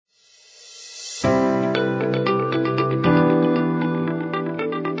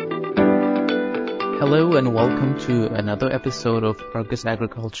Hello and welcome to another episode of Argus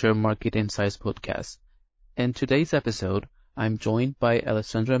Agriculture Market Insights Podcast. In today's episode, I'm joined by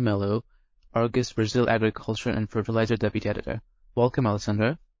Alessandra Mello, Argus Brazil Agriculture and Fertilizer Deputy Editor. Welcome,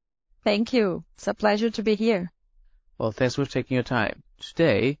 Alessandra. Thank you. It's a pleasure to be here. Well, thanks for taking your time.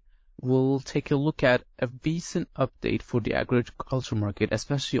 Today, we'll take a look at a recent update for the agriculture market,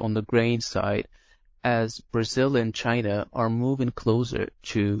 especially on the grain side, as Brazil and China are moving closer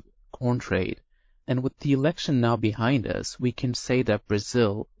to corn trade. And with the election now behind us, we can say that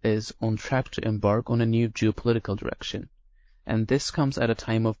Brazil is on track to embark on a new geopolitical direction. And this comes at a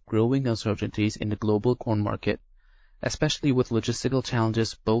time of growing uncertainties in the global corn market, especially with logistical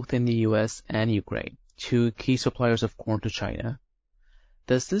challenges both in the US and Ukraine, two key suppliers of corn to China.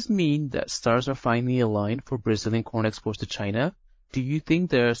 Does this mean that stars are finally aligned for Brazilian corn exports to China? Do you think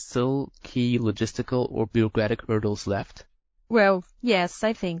there are still key logistical or bureaucratic hurdles left? Well, yes,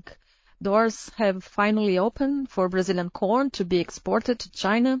 I think. Doors have finally opened for Brazilian corn to be exported to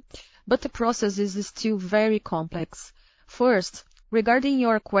China, but the process is still very complex. First, regarding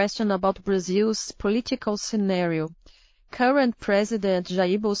your question about Brazil's political scenario, current President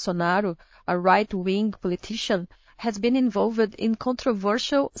Jair Bolsonaro, a right-wing politician, has been involved in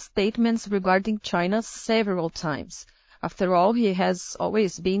controversial statements regarding China several times. After all, he has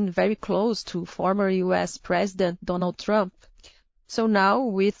always been very close to former U.S. President Donald Trump. So now,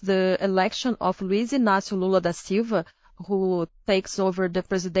 with the election of Luiz Inácio Lula da Silva, who takes over the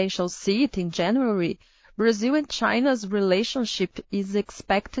presidential seat in January, Brazil and China's relationship is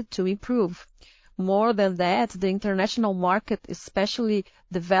expected to improve. More than that, the international market, especially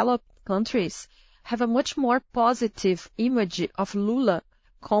developed countries, have a much more positive image of Lula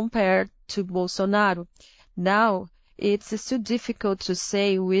compared to Bolsonaro. Now, it's still difficult to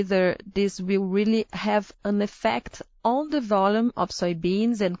say whether this will really have an effect on the volume of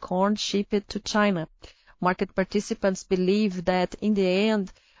soybeans and corn shipped to China. Market participants believe that in the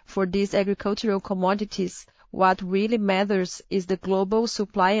end, for these agricultural commodities, what really matters is the global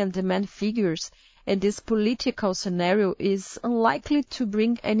supply and demand figures, and this political scenario is unlikely to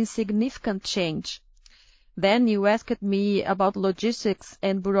bring any significant change. Then you asked me about logistics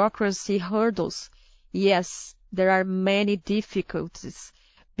and bureaucracy hurdles. Yes, there are many difficulties,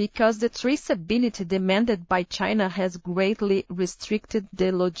 because the traceability demanded by China has greatly restricted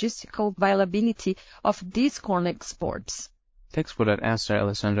the logistical viability of these corn exports. Thanks for that answer,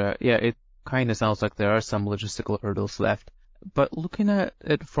 Alessandra. Yeah, it kind of sounds like there are some logistical hurdles left. But looking at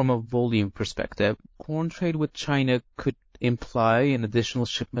it from a volume perspective, corn trade with China could imply an additional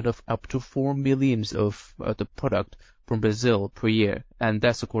shipment of up to 4 million of the product from Brazil per year, and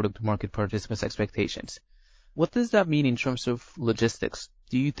that's according to market participants' expectations. What does that mean in terms of logistics?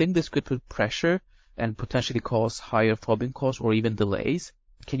 Do you think this could put pressure and potentially cause higher farming costs or even delays?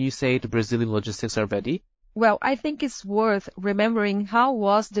 Can you say the Brazilian logistics are ready? Well, I think it's worth remembering how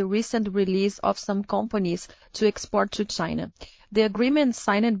was the recent release of some companies to export to China. The agreement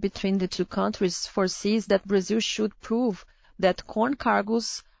signed between the two countries foresees that Brazil should prove that corn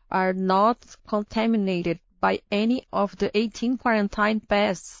cargoes are not contaminated by any of the 18 quarantine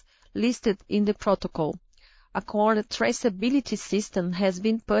pests listed in the protocol. A corn traceability system has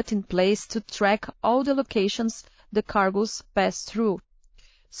been put in place to track all the locations the cargoes pass through.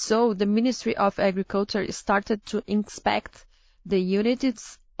 So the Ministry of Agriculture started to inspect the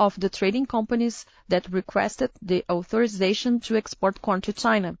units of the trading companies that requested the authorization to export corn to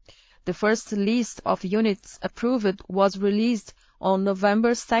China. The first list of units approved was released on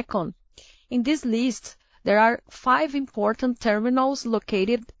November 2nd. In this list, there are 5 important terminals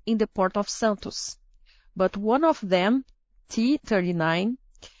located in the port of Santos. But one of them, T39,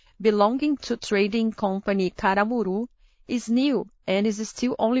 belonging to trading company Caramuru, is new and is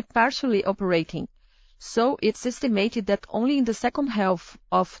still only partially operating. So it's estimated that only in the second half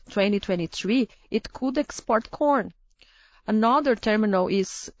of 2023 it could export corn. Another terminal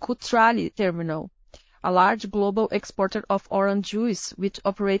is Cutrale Terminal, a large global exporter of orange juice which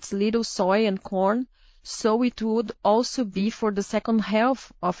operates little soy and corn, so it would also be for the second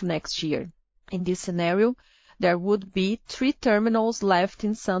half of next year. In this scenario, there would be 3 terminals left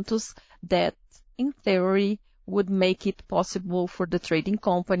in Santos that, in theory, would make it possible for the trading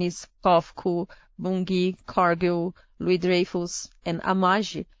companies COFCO, Bunge, Cargill, Louis Dreyfus, and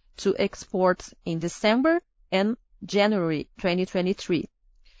Amaggi to export in December and January 2023.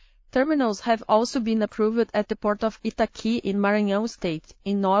 Terminals have also been approved at the port of Itaqui in Maranhão State,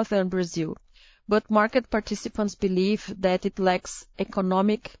 in northern Brazil, but market participants believe that it lacks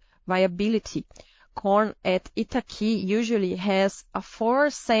economic viability. Corn at Itaqui usually has a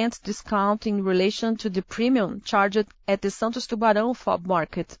 4-cent discount in relation to the premium charged at the Santos Tubarão FOB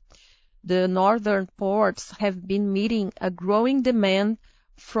market. The northern ports have been meeting a growing demand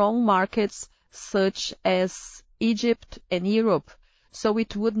from markets such as Egypt and Europe, so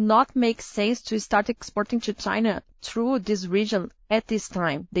it would not make sense to start exporting to China through this region at this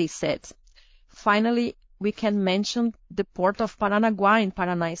time, they said. Finally, we can mention the port of Paranaguá in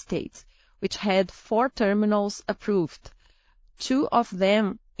Paraná State, which had 4 terminals approved. 2 of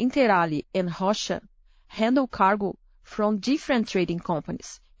them, Interali and Rocha, handle cargo from different trading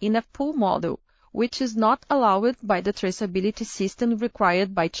companies in a pool model, which is not allowed by the traceability system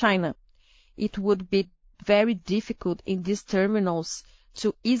required by China. It would be very difficult in these terminals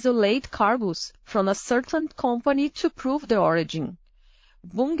to isolate cargoes from a certain company to prove the origin.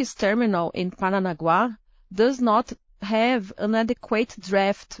 Bunge's terminal in Paranaguá does not have an adequate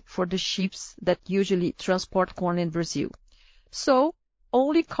draft for the ships that usually transport corn in Brazil. So,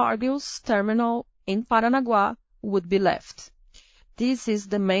 only Cargill's terminal in Paranaguá would be left. This is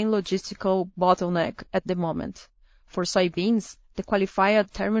the main logistical bottleneck at the moment. For soybeans, the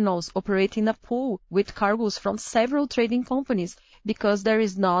qualified terminals operate in a pool with cargoes from several trading companies because there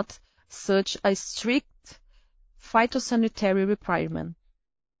is not such a strict phytosanitary requirement.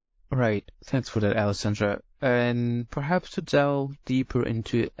 Right. Thanks for that, Alessandra. And perhaps to delve deeper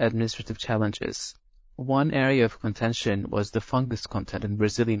into administrative challenges, one area of contention was the fungus content in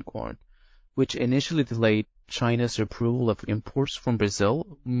Brazilian corn, which initially delayed China's approval of imports from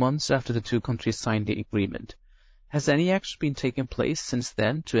Brazil months after the two countries signed the agreement. Has any action been taking place since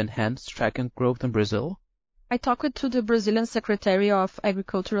then to enhance tracking growth in Brazil? I talked to the Brazilian Secretary of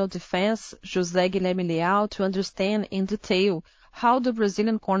Agricultural Defense, José Guilherme Leal, to understand in detail how the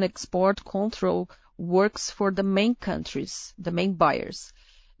Brazilian corn export control works for the main countries, the main buyers.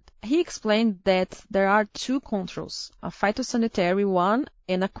 He explained that there are 2 controls, a phytosanitary one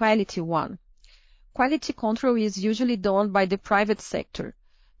and a quality one. Quality control is usually done by the private sector.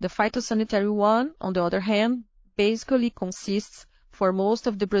 The phytosanitary one, on the other hand, basically consists, for most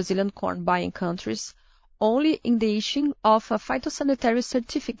of the Brazilian corn buying countries, only in the issuing of a phytosanitary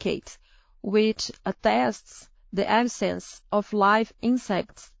certificate, which attests the absence of live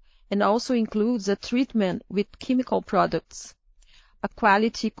insects and also includes a treatment with chemical products. A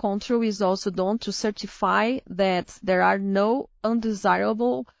quality control is also done to certify that there are no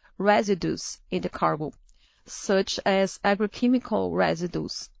undesirable residues in the cargo, such as agrochemical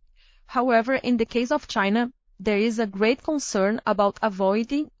residues. However, in the case of China, there is a great concern about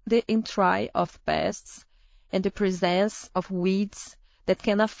avoiding the entry of pests and the presence of weeds that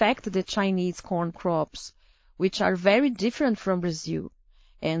can affect the Chinese corn crops, which are very different from Brazil,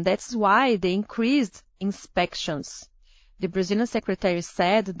 and that's why they increased inspections. The Brazilian secretary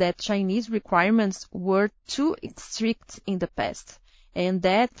said that Chinese requirements were too strict in the past, and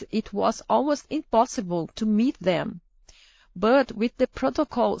that it was almost impossible to meet them. But with the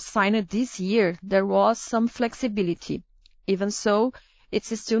protocol signed this year, there was some flexibility. Even so,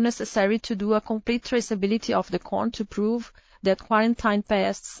 it's still necessary to do a complete traceability of the corn to prove that quarantine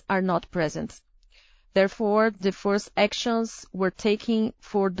pests are not present. Therefore, the first actions were taken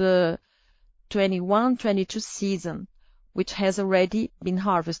for the 21-22 season, which has already been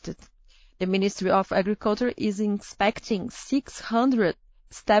harvested. The Ministry of Agriculture is inspecting 600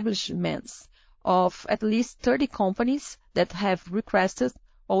 establishments of at least 30 companies that have requested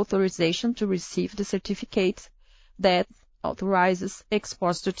authorization to receive the certificate that authorizes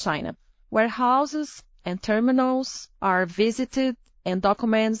exports to China. Warehouses and terminals are visited and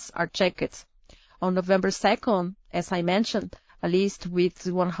documents are checked. On November 2nd, as I mentioned, a list with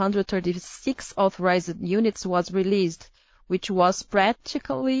 136 authorized units was released, which was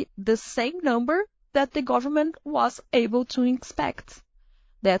practically the same number that the government was able to inspect.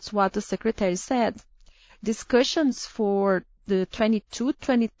 That's what the secretary said. Discussions for the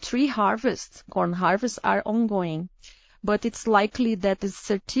 22-23 corn harvest are ongoing, but it's likely that the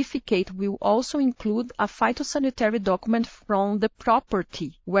certificate will also include a phytosanitary document from the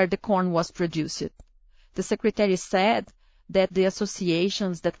property where the corn was produced. The secretary said that the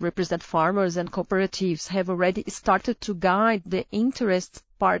associations that represent farmers and cooperatives have already started to guide the interest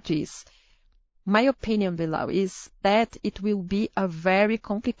parties. My opinion, Bilal, is that it will be a very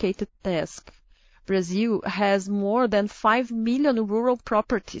complicated task. Brazil has more than 5 million rural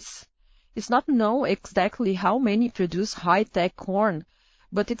properties. It's not known exactly how many produce high-tech corn,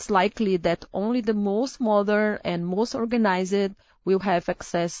 but it's likely that only the most modern and most organized will have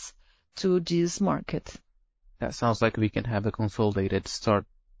access to this market. That sounds like we can have a consolidated start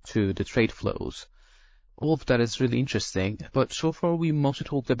to the trade flows. All of that is really interesting, but so far we mostly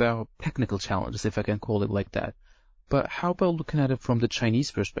talked about technical challenges, if I can call it like that. But how about looking at it from the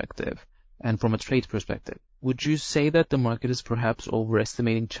Chinese perspective? And from a trade perspective, would you say that the market is perhaps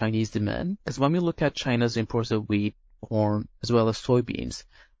overestimating Chinese demand? As when we look at China's imports of wheat, corn, as well as soybeans,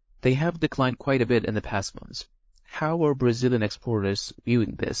 they have declined quite a bit in the past months. How are Brazilian exporters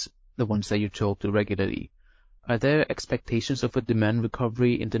viewing this, the ones that you talk to regularly? Are there expectations of a demand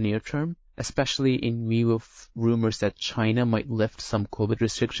recovery in the near term, especially in view of rumors that China might lift some COVID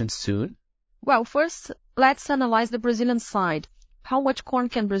restrictions soon? Well, first, let's analyze the Brazilian side. How much corn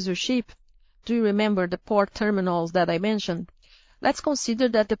can Brazil ship? Do you remember the port terminals that I mentioned? Let's consider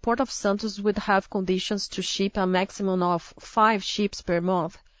that the Port of Santos would have conditions to ship a maximum of 5 ships per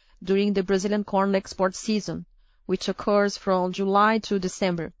month during the Brazilian corn export season, which occurs from July to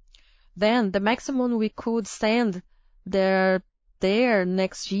December. Then the maximum we could send there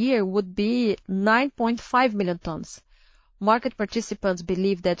next year would be 9.5 million tons. Market participants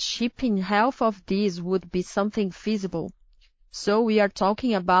believe that shipping half of these would be something feasible. So we are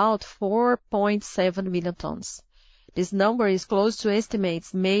talking about 4.7 million tons. This number is close to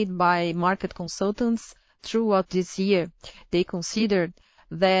estimates made by market consultants throughout this year. They considered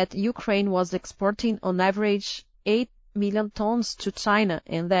that Ukraine was exporting on average 8 million tons to China,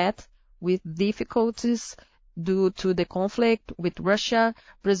 and that, with difficulties due to the conflict with Russia,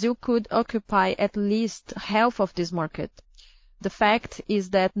 Brazil could occupy at least half of this market. The fact is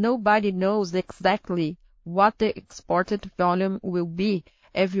that nobody knows exactly what the exported volume will be.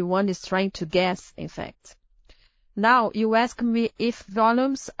 Everyone is trying to guess, in fact. Now, you ask me if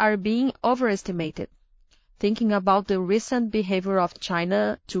volumes are being overestimated. Thinking about the recent behavior of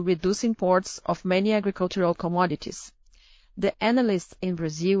China to reduce imports of many agricultural commodities, the analysts in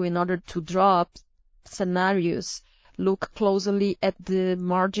Brazil, in order to draw up scenarios, look closely at the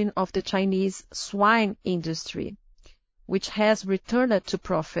margin of the Chinese swine industry, which has returned to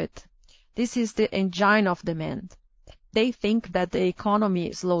profit. This is the engine of demand. They think that the economy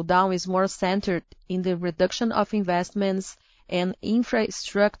slowdown is more centered in the reduction of investments and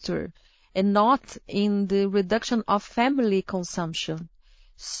infrastructure and not in the reduction of family consumption.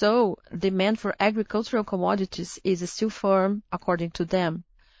 So, demand for agricultural commodities is still firm, according to them.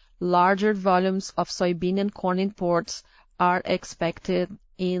 Larger volumes of soybean and corn imports are expected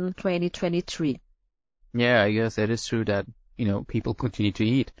in 2023. Yeah, I guess it is true that, people continue to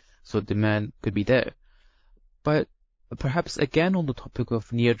eat, so demand could be there. But perhaps again on the topic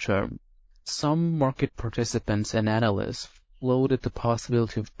of near term, some market participants and analysts floated the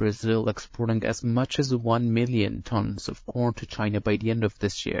possibility of Brazil exporting as much as 1 million tons of corn to China by the end of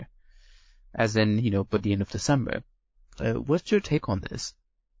this year, as in, by the end of December. What's your take on this?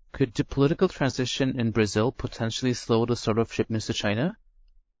 Could the political transition in Brazil potentially slow the start of shipments to China?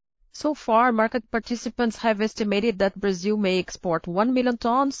 So far, market participants have estimated that Brazil may export 1 million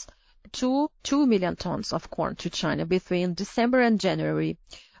tons to 2 million tons of corn to China between December and January.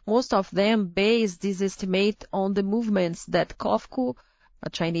 Most of them base this estimate on the movements that COFCO, a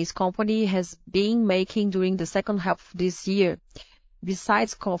Chinese company, has been making during the second half of this year.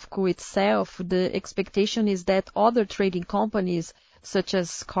 Besides COFCO itself, the expectation is that other trading companies, such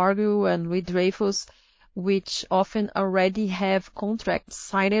as Cargill and Louis Dreyfus, which often already have contracts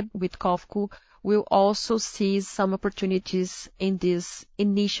signed with COFCO, will also seize some opportunities in this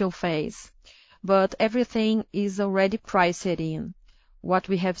initial phase. But everything is already priced in. What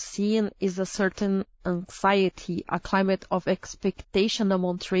we have seen is a certain anxiety, a climate of expectation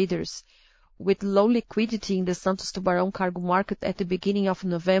among traders, with low liquidity in the Santos Tubarão cargo market at the beginning of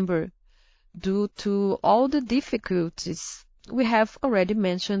November, due to all the difficulties we have already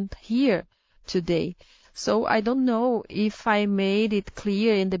mentioned here today. So I don't know if I made it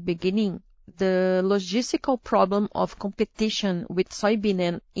clear in the beginning. The logistical problem of competition with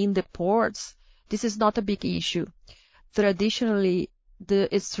soybean in the ports, this is not a big issue. Traditionally, the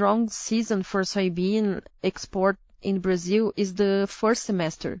strong season for soybean export in Brazil is the first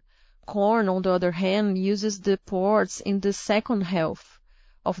semester. Corn, on the other hand, uses the ports in the second half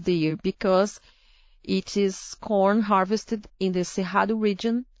of the year because it is corn harvested in the Cerrado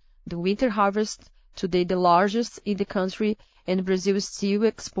region, the winter harvest, today the largest in the country, and Brazil still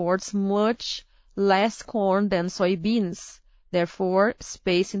exports much less corn than soybeans. Therefore,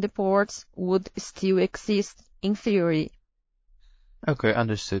 space in the ports would still exist in theory. Okay,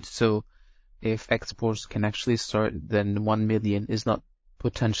 understood. So if exports can actually start, then 1 million is not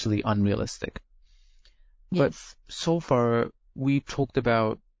potentially unrealistic. Yes. But so far, we talked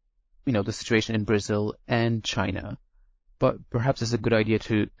about, the situation in Brazil and China. But perhaps it's a good idea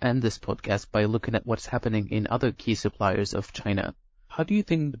to end this podcast by looking at what's happening in other key suppliers of China. How do you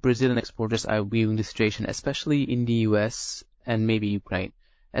think the Brazilian exporters are viewing the situation, especially in the US and maybe Ukraine?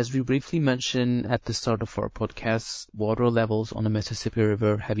 As we briefly mentioned at the start of our podcast, water levels on the Mississippi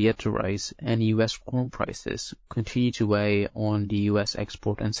River have yet to rise, and U.S. corn prices continue to weigh on the U.S.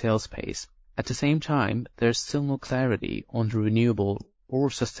 export and sales pace. At the same time, there's still no clarity on the renewable or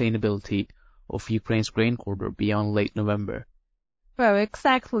sustainability of Ukraine's grain corridor beyond late November. Well,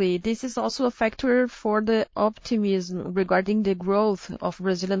 exactly. This is also a factor for the optimism regarding the growth of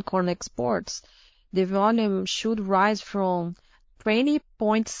Brazilian corn exports. The volume should rise from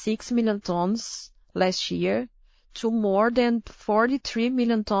 20.6 million tons last year to more than 43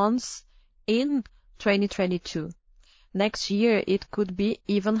 million tons in 2022. Next year, it could be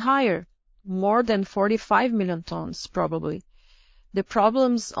even higher, more than 45 million tons, probably. The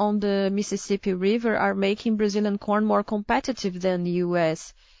problems on the Mississippi River are making Brazilian corn more competitive than the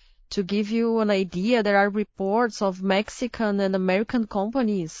U.S. To give you an idea, there are reports of Mexican and American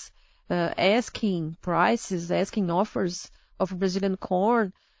companies asking offers of Brazilian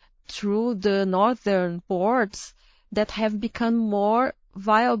corn through the northern ports that have become more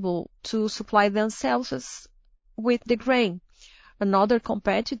viable to supply themselves with the grain. Another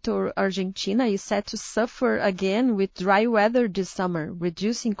competitor, Argentina, is set to suffer again with dry weather this summer,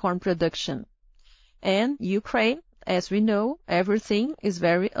 reducing corn production. And Ukraine, as we know, everything is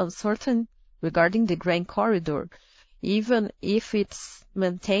very uncertain regarding the grain corridor. Even if it's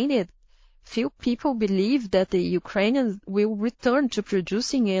maintained, few people believe that the Ukrainians will return to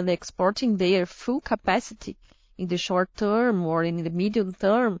producing and exporting their full capacity in the short term or in the medium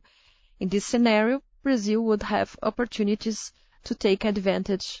term. In this scenario, Brazil would have opportunities to take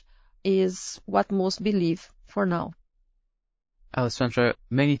advantage, is what most believe for now. Alessandra,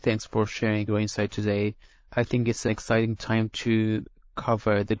 many thanks for sharing your insight today. I think it's an exciting time to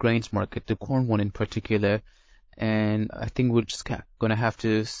cover the grains market, the corn one in particular, and I think we're just going to have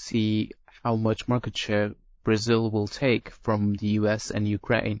to see how much market share Brazil will take from the US and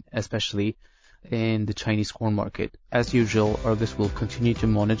Ukraine, especially in the Chinese corn market. As usual, Argus will continue to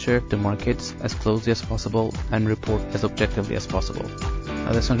monitor the markets as closely as possible and report as objectively as possible.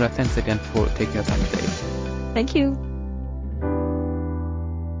 Alessandra, thanks again for taking your time today. Thank you.